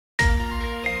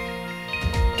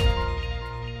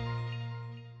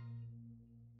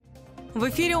В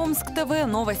эфире Омск ТВ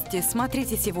новости.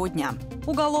 Смотрите сегодня.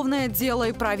 Уголовное дело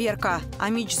и проверка.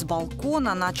 Омич с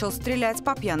балкона начал стрелять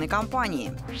по пьяной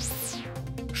компании.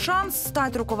 Шанс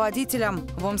стать руководителем.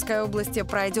 В Омской области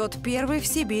пройдет первый в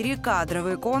Сибири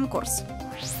кадровый конкурс.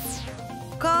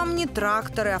 Камни,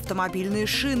 тракторы, автомобильные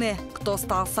шины. Кто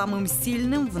стал самым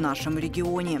сильным в нашем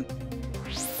регионе?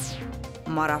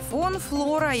 Марафон,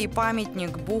 Флора и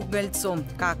памятник Бухгальцу.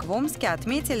 Как в Омске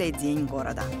отметили День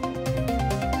города.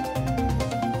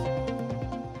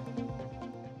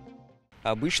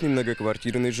 Обычный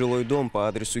многоквартирный жилой дом по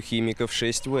адресу Химиков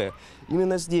 6В.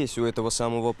 Именно здесь, у этого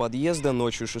самого подъезда,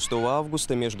 ночью 6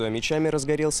 августа между омичами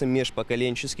разгорелся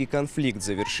межпоколенческий конфликт,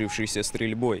 завершившийся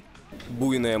стрельбой.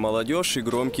 Буйная молодежь и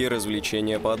громкие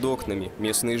развлечения под окнами.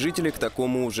 Местные жители к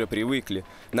такому уже привыкли.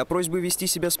 На просьбы вести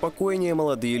себя спокойнее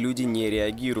молодые люди не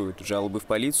реагируют. Жалобы в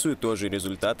полицию тоже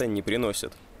результата не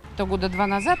приносят. Это года 2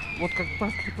 назад, вот как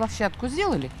площадку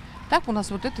сделали, так у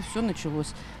нас вот это все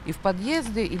началось. И в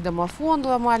подъезды, и домофон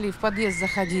ломали, и в подъезд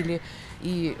заходили,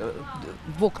 и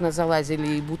в окна залазили,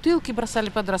 и бутылки бросали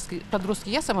подростки.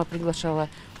 Я сама приглашала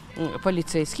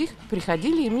полицейских,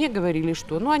 приходили и мне говорили,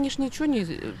 что они ж ничего,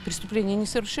 преступления не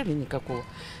совершили никакого.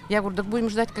 Я говорю, так будем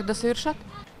ждать, когда совершат?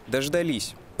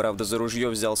 Дождались. Правда, за ружье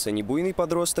взялся не буйный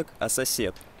подросток, а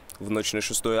сосед. В ночь на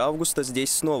 6 августа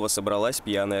здесь снова собралась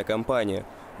пьяная компания.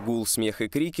 Гул, смех и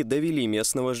крики довели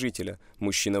местного жителя.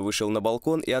 Мужчина вышел на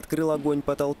балкон и открыл огонь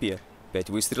по толпе. 5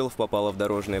 выстрелов попало в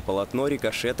дорожное полотно,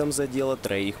 рикошетом задело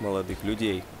 3 молодых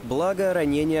людей. Благо,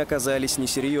 ранения оказались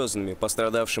несерьезными.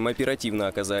 Пострадавшим оперативно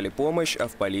оказали помощь, а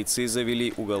в полиции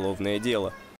завели уголовное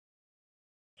дело.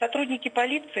 Сотрудники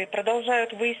полиции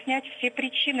продолжают выяснять все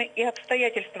причины и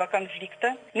обстоятельства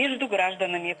конфликта между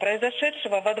гражданами,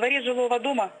 произошедшего во дворе жилого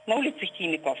дома на улице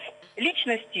Химиков.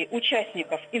 Личности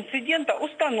участников инцидента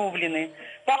установлены.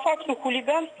 По факту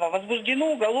хулиганства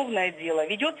возбуждено уголовное дело,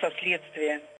 ведется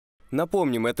следствие.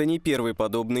 Напомним, это не первый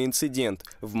подобный инцидент.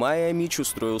 В мае Омич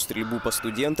устроил стрельбу по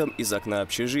студентам из окна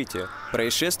общежития.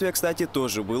 Происшествие, кстати,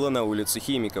 тоже было на улице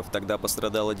Химиков. Тогда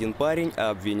пострадал один парень, а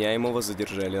обвиняемого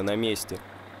задержали на месте.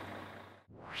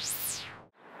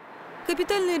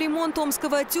 Капитальный ремонт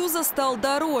Омского ТЮЗа стал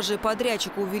дороже.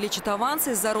 Подрядчику увеличат аванс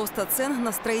из-за роста цен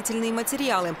на строительные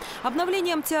материалы.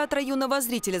 Обновлением театра юного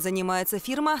зрителя занимается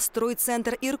фирма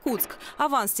 «Стройцентр Иркутск».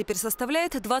 Аванс теперь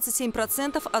составляет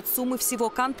 27% от суммы всего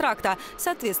контракта.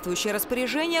 Соответствующее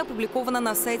распоряжение опубликовано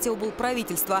на сайте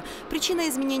облправительства. Причина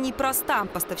изменений проста.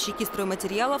 Поставщики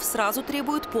стройматериалов сразу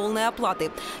требуют полной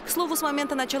оплаты. К слову, с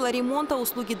момента начала ремонта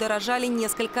услуги дорожали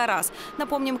несколько раз.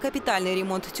 Напомним, капитальный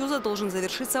ремонт ТЮЗа должен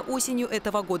завершиться осенью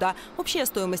этого года. Общая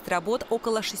стоимость работ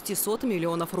около 600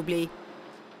 миллионов рублей.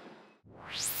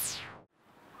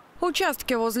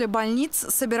 Участки возле больниц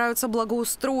собираются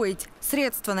благоустроить.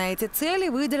 Средства на эти цели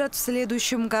выделят в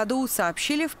следующем году,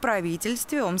 сообщили в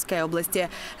правительстве Омской области.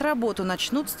 Работу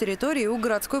начнут с территории у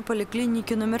городской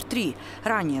поликлиники номер 3.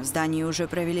 Ранее в здании уже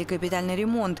провели капитальный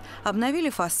ремонт.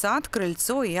 Обновили фасад,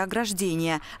 крыльцо и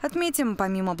ограждение. Отметим,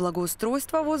 помимо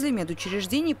благоустройства, возле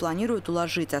медучреждений планируют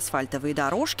уложить асфальтовые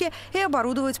дорожки и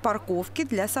оборудовать парковки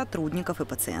для сотрудников и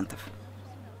пациентов.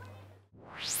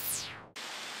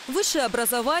 Высшее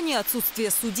образование,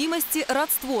 отсутствие судимости,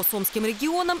 родство с Омским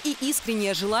регионом и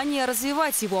искреннее желание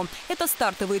развивать его – это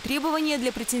стартовые требования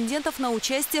для претендентов на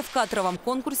участие в кадровом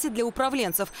конкурсе для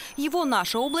управленцев. Его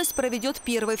наша область проведет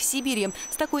первой в Сибири.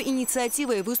 С такой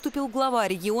инициативой выступил глава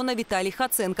региона Виталий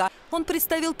Хаценко. Он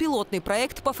представил пилотный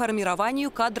проект по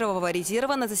формированию кадрового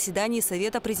резерва на заседании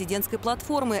Совета президентской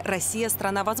платформы «Россия –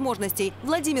 страна возможностей».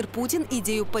 Владимир Путин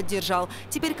идею поддержал.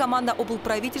 Теперь команда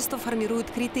облправительства формирует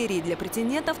критерии для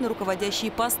претендентов на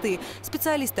руководящие посты.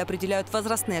 Специалисты определяют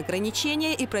возрастные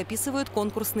ограничения и прописывают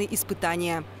конкурсные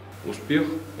испытания. Успех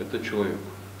 – это человек.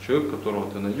 Человек, которого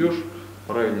ты найдешь,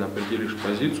 правильно определишь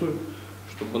позицию,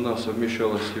 чтобы она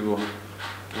совмещалась с его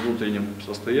внутренним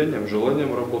состоянием,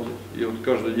 желанием работать. И вот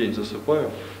каждый день засыпаю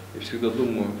и всегда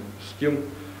думаю, с кем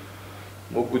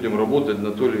мы будем работать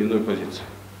на той или иной позиции.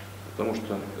 Потому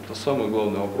что это самый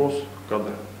главный вопрос –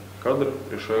 кадры. Кадры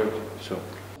решают все.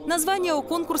 Названия у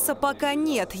конкурса пока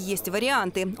нет. Есть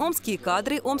варианты. Омские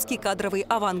кадры, Омский кадровый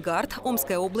авангард,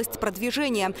 Омская область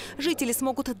продвижения. Жители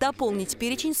смогут дополнить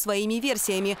перечень своими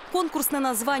версиями. Конкурс на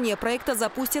название проекта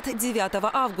запустят 9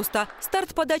 августа.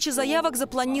 Старт подачи заявок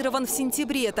запланирован в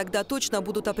сентябре. Тогда точно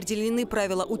будут определены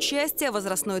правила участия,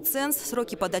 возрастной ценз,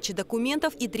 сроки подачи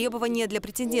документов и требования для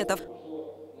претендентов.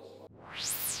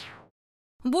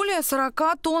 Более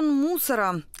 40 тонн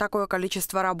мусора. Такое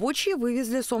количество рабочие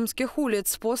вывезли с омских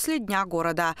улиц после Дня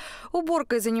города.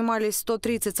 Уборкой занимались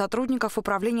 130 сотрудников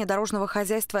Управления дорожного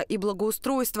хозяйства и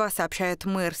благоустройства, сообщает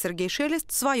мэр Сергей Шелест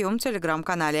в своем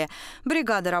телеграм-канале.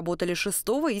 Бригады работали 6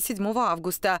 и 7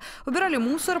 августа. Убирали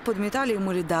мусор, подметали и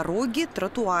мыли дороги,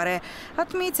 тротуары.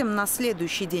 Отметим, на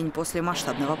следующий день после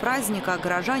масштабного праздника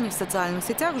горожане в социальных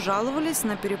сетях жаловались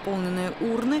на переполненные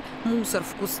урны, мусор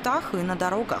в кустах и на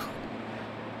дорогах.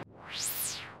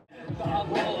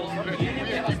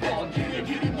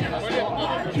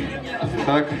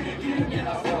 Так.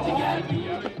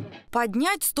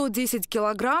 Поднять 110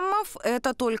 килограммов –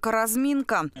 это только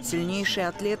разминка. Сильнейшие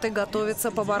атлеты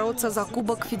готовятся побороться за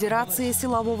Кубок Федерации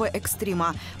силового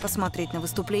экстрима. Посмотреть на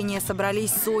выступление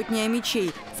собрались сотни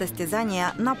омичей.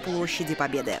 Состязания на площади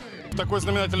Победы. Такой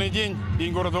знаменательный день,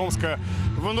 День города Омска.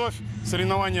 Вновь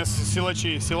соревнования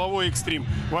силачей, силовой экстрим.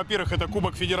 Во-первых, это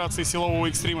Кубок Федерации силового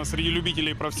экстрима среди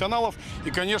любителей и профессионалов.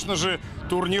 И, конечно же,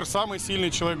 турнир «Самый сильный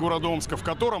человек города Омска», в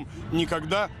котором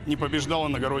никогда не побеждал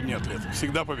иногородний атлет.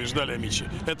 Всегда побеждали омичи.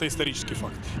 Это исторический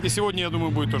факт. И сегодня, я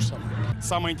думаю, будет то же самое.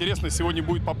 Самое интересное, сегодня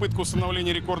будет попытка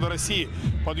установления рекорда России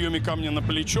в подъеме камня на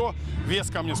плечо.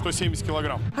 Вес камня 170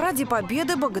 килограмм. Ради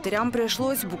победы богатырям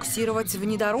пришлось буксировать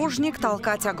внедорожник,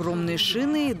 толкать огромные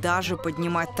шины и даже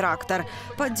поднимать трактор.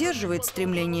 Поддерживает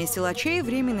стремление силачей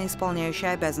временно исполняющий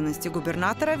обязанности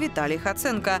губернатора Виталий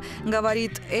Хаценко.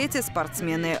 Говорит, эти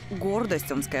спортсмены –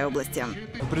 гордость Омской области.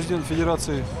 Президент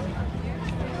Федерации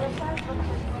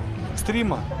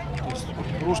экстрима,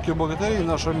 русские богатыри,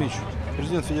 наш Омич,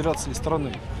 президент Федерации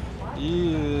страны.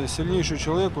 И сильнейший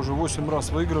человек уже 8 раз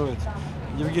выигрывает,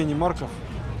 Евгений Марков,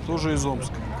 тоже из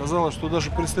Омска. Казалось, что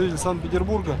даже представитель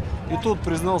Санкт-Петербурга, и тот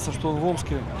признался, что он в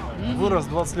Омске вырос,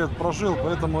 20 лет прожил,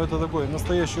 поэтому это такой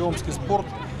настоящий омский спорт.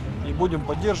 И будем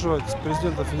поддерживать. С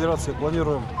президентом Федерации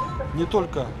планируем не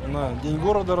только на День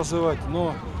города развивать,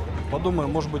 но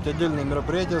подумаем, может быть, отдельное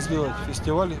мероприятие сделать,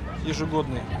 фестиваль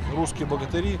ежегодный «Русские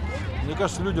богатыри». Мне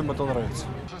кажется, людям это нравится.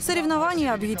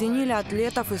 Соревнования объединили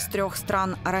атлетов из 3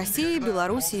 стран – России,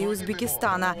 Белоруссии и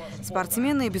Узбекистана.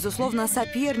 Спортсмены, безусловно,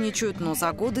 соперничают, но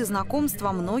за годы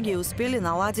знакомства многие успели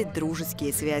наладить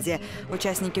дружеские связи.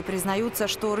 Участники признаются,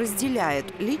 что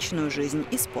разделяют личную жизнь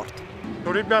и спорт.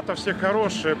 Ребята все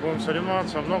хорошие, будем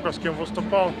соревноваться, много с кем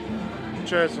выступал.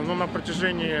 Получается, на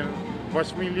протяжении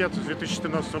 8 лет, с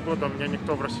 2014 года, меня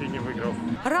никто в России не выиграл.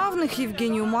 Равных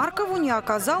Евгению Маркову не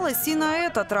оказалось и на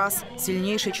этот раз.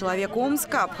 Сильнейший человек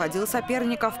Омска обходил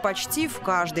соперников почти в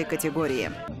каждой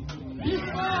категории.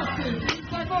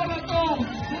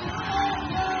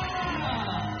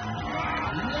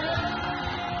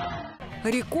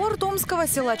 Рекорд омского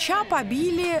силача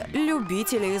побили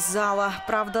любители из зала.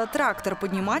 Правда, трактор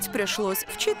поднимать пришлось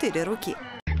в 4 руки.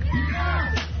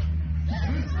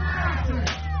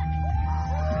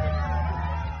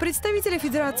 Представители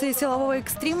Федерации силового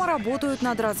экстрима работают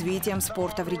над развитием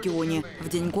спорта в регионе. В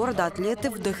День города атлеты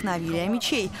вдохновили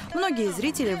омичей. Многие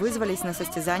зрители вызвались на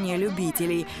состязания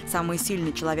любителей. Самый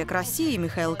сильный человек России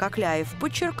Михаил Кокляев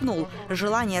подчеркнул,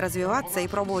 желание развиваться и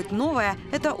пробовать новое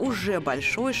 – это уже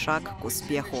большой шаг к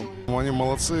успеху. Они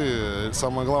молодцы.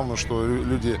 Самое главное, что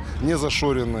люди не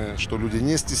зашоренные, что люди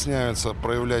не стесняются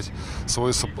проявлять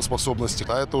свои способности.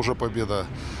 А это уже победа.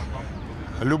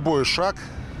 Любой шаг –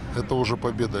 это уже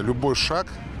победа. Любой шаг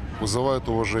вызывает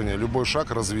уважение. Любой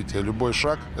шаг развития. Любой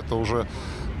шаг – это уже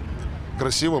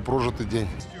красиво прожитый день.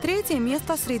 3-е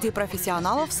место среди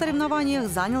профессионалов в соревнованиях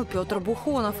занял Петр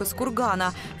Бухонов из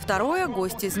Кургана. 2-е –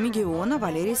 гость из Мегиона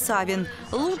Валерий Савин.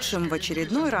 Лучшим в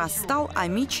очередной раз стал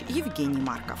омич Евгений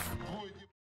Марков.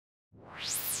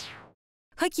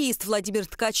 Хоккеист Владимир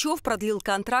Ткачев продлил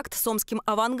контракт с омским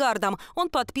 «Авангардом». Он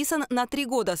подписан на 3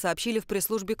 года, сообщили в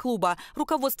пресс-службе клуба.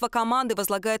 Руководство команды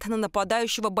возлагает на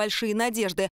нападающего большие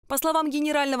надежды. По словам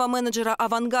генерального менеджера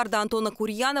 «Авангарда» Антона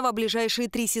Курьянова, ближайшие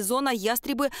 3 сезона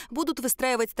ястребы будут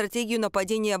выстраивать стратегию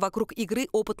нападения вокруг игры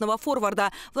опытного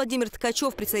форварда. Владимир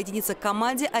Ткачев присоединится к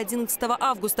команде 11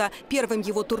 августа. Первым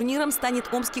его турниром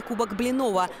станет Омский кубок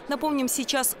Блинова. Напомним,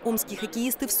 сейчас омские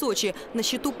хоккеисты в Сочи. На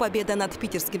счету победа над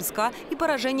питерским «СКА» и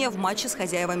поражение в матче с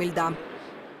хозяевами льда.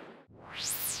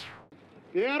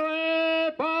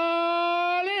 Первый,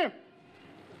 поле!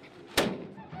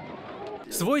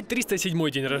 Свой 307-й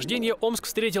день рождения Омск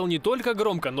встретил не только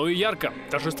громко, но и ярко.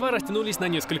 Торжества растянулись на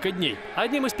несколько дней.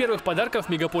 Одним из первых подарков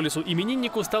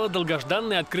мегаполису-имениннику стало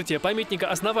долгожданное открытие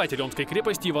памятника основателю Омской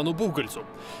крепости Ивану Бугольцу.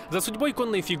 За судьбой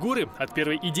конной фигуры, от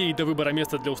первой идеи до выбора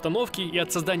места для установки и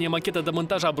от создания макета до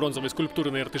монтажа бронзовой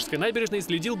скульптуры на Иртышской набережной,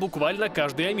 следил буквально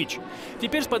каждый омич.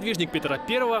 Теперь сподвижник Петра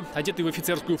I, одетый в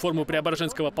офицерскую форму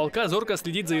Преображенского полка, зорко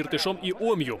следит за Иртышом и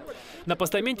Омью. На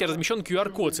постаменте размещен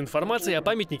QR-код с информацией о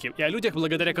памятнике и о людях,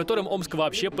 благодаря которым Омск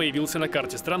вообще появился на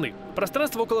карте страны.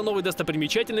 Пространство около новой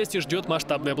достопримечательности ждет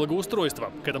масштабное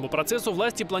благоустройство. К этому процессу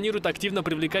власти планируют активно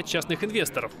привлекать частных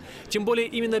инвесторов. Тем более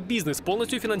именно бизнес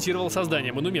полностью финансировал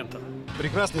создание монумента.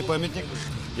 Прекрасный памятник.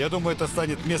 Я думаю, это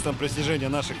станет местом престижения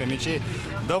наших омичей.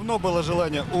 Давно было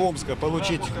желание у Омска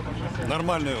получить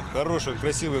нормальную, хорошую,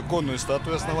 красивую конную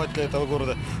статую основателя этого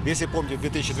города. Если помните, в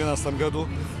 2012 году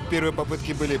первые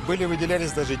попытки были,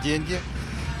 выделялись даже деньги.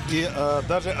 И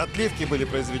даже отливки были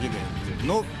произведены,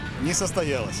 но не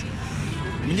состоялось.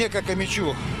 Мне, как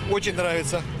омичу, очень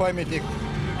нравится памятник,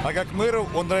 а как мэру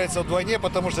он нравится вдвойне,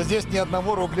 потому что здесь ни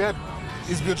одного рубля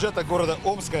из бюджета города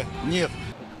Омска нет.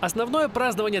 Основное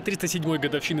празднование 307-й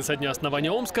годовщины со дня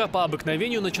основания Омска по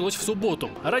обыкновению началось в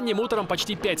субботу. Ранним утром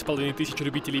почти 5500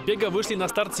 любителей бега вышли на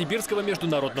старт Сибирского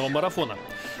международного марафона.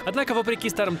 Однако, вопреки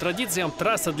старым традициям,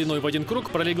 трасса длиной в один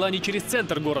круг пролегла не через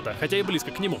центр города, хотя и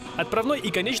близко к нему. Отправной и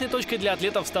конечной точкой для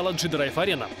атлетов стала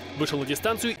G-Drive-арена. Вышел на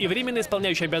дистанцию и временно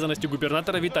исполняющий обязанности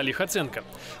губернатора Виталий Хоценко.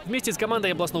 Вместе с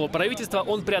командой областного правительства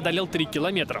он преодолел 3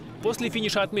 километра. После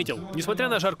финиша отметил, несмотря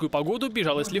на жаркую погоду,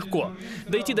 бежалось легко.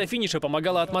 Дойти до финиша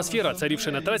помогала атмосфера,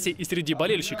 царившая на трассе и среди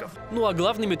болельщиков. Ну а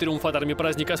главными триумфаторами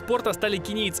праздника спорта стали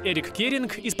кениец Эрик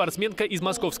Керинг и спортсменка из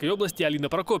Московской области Алина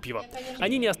Прокопьева.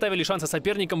 Они не оставили шанса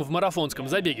соперникам в марафонском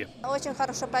забеге. Очень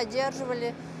хорошо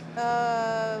поддерживали.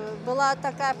 Была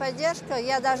такая поддержка.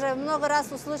 Я даже много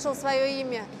раз услышал свое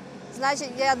имя. Значит,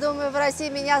 я думаю, в России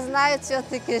меня знают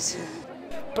все-таки.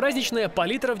 Праздничная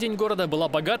палитра в День города была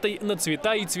богатой на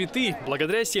цвета и цветы,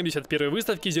 благодаря 71-й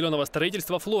выставке зеленого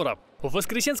строительства «Флора». В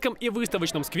Воскресенском и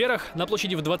выставочном скверах на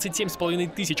площади в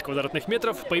 27,5 тысяч квадратных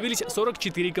метров появились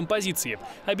 44 композиции,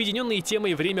 объединенные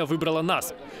темой «Время выбрало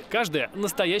нас». Каждое –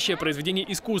 настоящее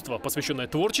произведение искусства, посвященное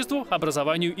творчеству,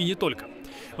 образованию и не только.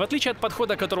 В отличие от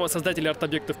подхода, которого создатели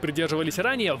арт-объектов придерживались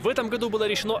ранее, в этом году было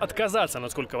решено отказаться,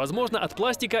 насколько возможно, от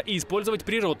пластика и использовать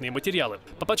природные материалы.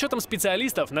 По подсчетам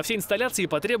специалистов, на все инсталляции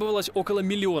потребовалось около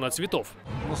 1 000 000 цветов.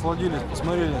 Насладились,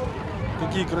 посмотрели,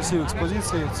 какие красивые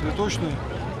экспозиции, цветочные,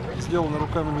 сделаны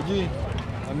руками людей,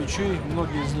 омичей,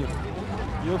 многие из них.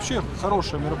 И вообще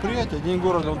хорошее мероприятие. День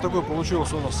города, он такой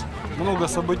получился у нас. Много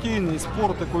событийный,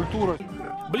 спорта, культура.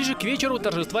 Ближе к вечеру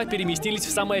торжества переместились в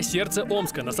самое сердце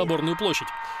Омска, на Соборную площадь.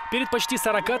 Перед почти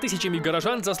 40 тысячами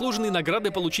горожан заслуженные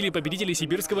награды получили победители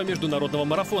Сибирского международного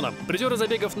марафона, призеры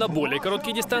забегов на более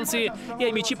короткие дистанции и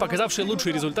омичи, показавшие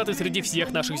лучшие результаты среди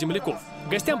всех наших земляков. К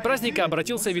гостям праздника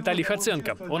обратился Виталий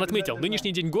Хоценко. Он отметил,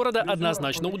 нынешний день города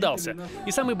однозначно удался.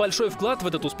 И самый большой вклад в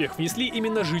этот успех внесли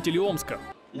именно жители Омска.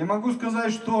 Я могу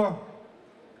сказать, что,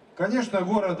 конечно,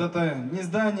 город – это не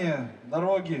здания,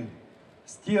 дороги,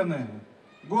 стены.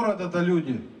 Город – это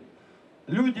люди.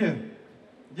 Люди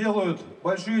делают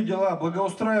большие дела,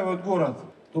 благоустраивают город.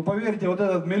 То поверьте, вот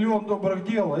этот 1 000 000 добрых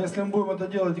дел, а если мы будем это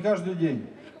делать каждый день,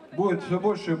 будет все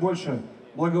больше и больше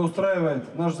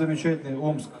благоустраивать наш замечательный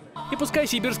Омск. И пускай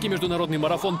Сибирский международный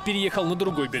марафон переехал на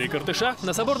другой берег Иртыша,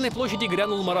 на Соборной площади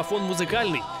грянул марафон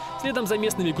музыкальный. Следом за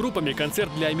местными группами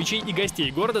концерт для омичей и гостей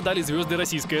города дали звезды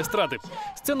российской эстрады.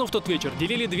 Сцену в тот вечер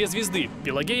делили 2 звезды –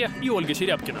 Пелагея и Ольга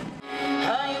Серябкина.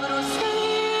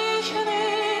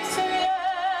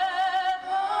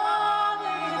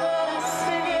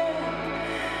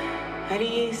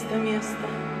 Есть то место,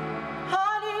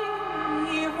 а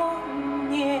его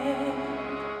нет.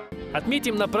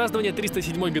 Отметим, на празднование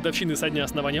 307-й годовщины со дня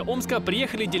основания Омска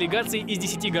приехали делегации из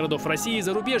 10 городов России и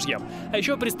зарубежья, а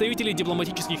еще представители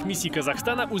дипломатических миссий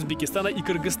Казахстана, Узбекистана и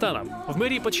Кыргызстана. В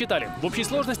мэрии подсчитали, в общей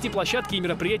сложности площадки и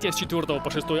мероприятия с 4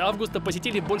 по 6 августа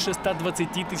посетили больше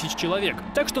 120 тысяч человек.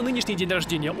 Так что нынешний день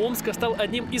рождения Омска стал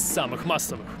одним из самых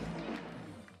массовых.